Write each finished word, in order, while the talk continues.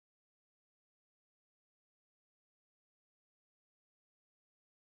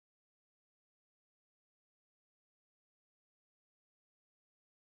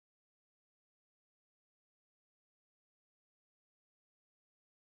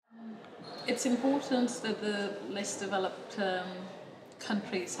It's important that the less developed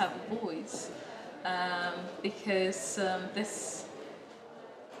countries have a voice because this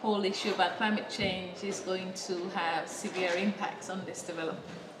whole issue about climate change is going to have severe impacts on less developed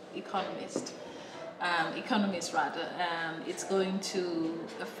economies. It's going to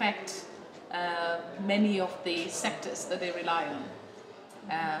affect many of the sectors that they rely on.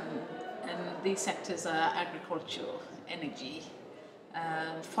 And these sectors are agriculture, energy,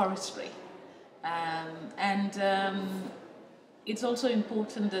 forestry. It's also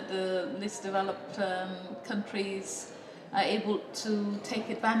important that the least developed countries are able to take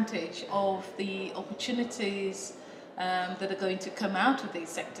advantage of the opportunities that are going to come out of these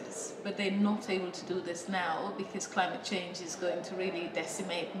sectors, but they're not able to do this now because climate change is going to really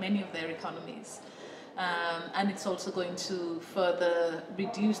decimate many of their economies. And it's also going to further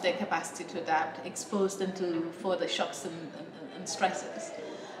reduce their capacity to adapt, expose them to further shocks and stresses.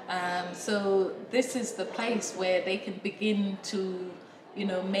 So this is the place where they can begin to,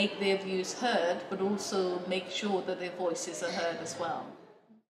 make their views heard, but also make sure that their voices are heard as well.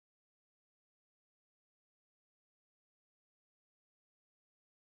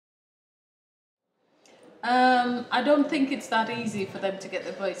 I don't think it's that easy for them to get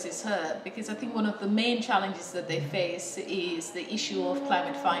their voices heard, because I think one of the main challenges that they face is the issue of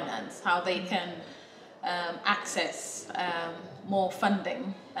climate finance, how they can access more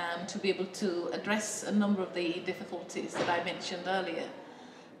funding to be able to address a number of the difficulties that I mentioned earlier.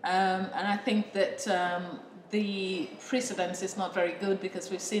 And I think that the precedence is not very good,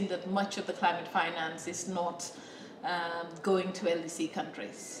 because we've seen that much of the climate finance is not going to LDC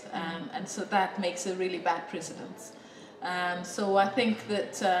countries, and so that makes a really bad precedent. So I think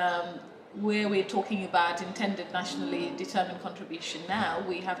that where we're talking about intended nationally determined contribution now,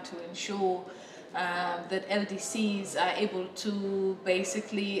 we have to ensure that LDCs are able to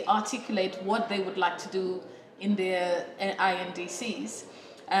basically articulate what they would like to do in their INDCs.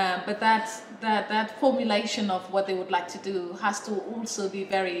 But that formulation of what they would like to do has to also be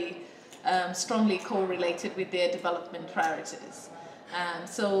very strongly correlated with their development priorities.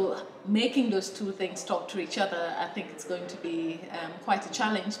 So making those two things talk to each other, I think it's going to be quite a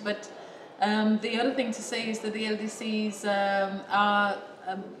challenge. But the other thing to say is that the LDCs are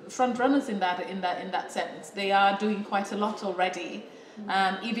front runners in that sense. They are doing quite a lot already,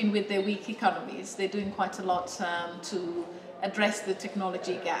 even with their weak economies. They're doing quite a lot to address the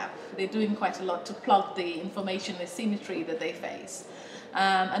technology gap. They're doing quite a lot to plug the information asymmetry that they face.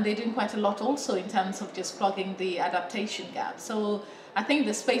 And they're doing quite a lot also in terms of just plugging the adaptation gap. So I think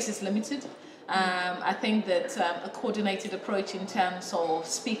the space is limited. I think that a coordinated approach in terms of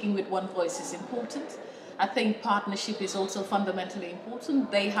speaking with one voice is important. I think partnership is also fundamentally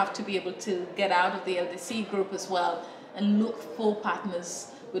important. They have to be able to get out of the LDC group as well and look for partners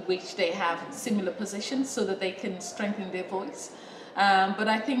with which they have similar positions so that they can strengthen their voice. But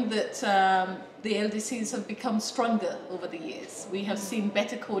I think that the LDCs have become stronger over the years. We have seen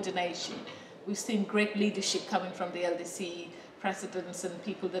better coordination. We've seen great leadership coming from the LDC presidents and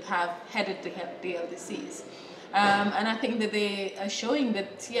people that have headed the LDCs. And I think that they are showing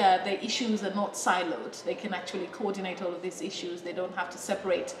that, the issues are not siloed. They can actually coordinate all of these issues. They don't have to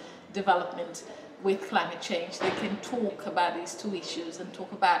separate development with climate change. They can talk about these two issues and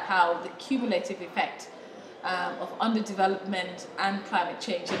talk about how the cumulative effect of underdevelopment and climate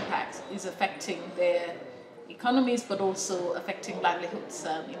change impacts is affecting their economies, but also affecting livelihoods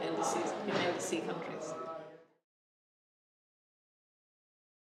in LDC countries.